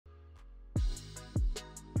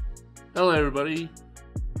Hello everybody.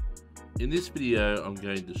 In this video I'm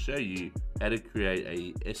going to show you how to create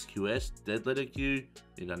a SQS dead letter queue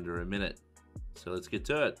in under a minute. So let's get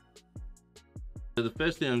to it. So the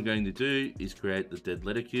first thing I'm going to do is create the dead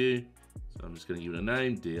letter queue. So I'm just going to give it a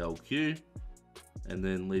name, DLQ, and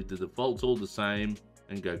then leave the defaults all the same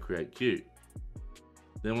and go create queue.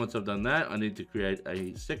 Then once I've done that, I need to create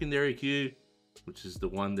a secondary queue, which is the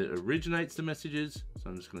one that originates the messages. So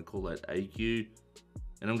I'm just going to call that a queue.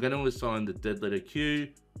 And I'm going to assign the dead letter queue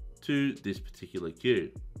to this particular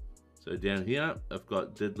queue. So down here, I've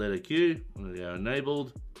got dead letter queue. I'm going to go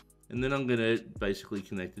enabled, and then I'm going to basically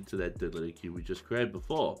connect it to that dead letter queue we just created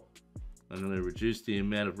before. I'm going to reduce the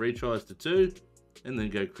amount of retries to 2, and then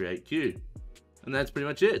go create queue. And that's pretty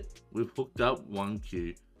much it. We've hooked up one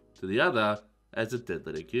queue to the other as a dead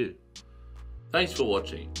letter queue. Thanks for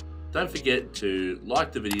watching. Don't forget to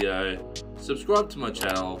like the video, subscribe to my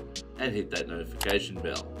channel, and hit that notification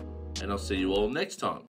bell. And I'll see you all next time.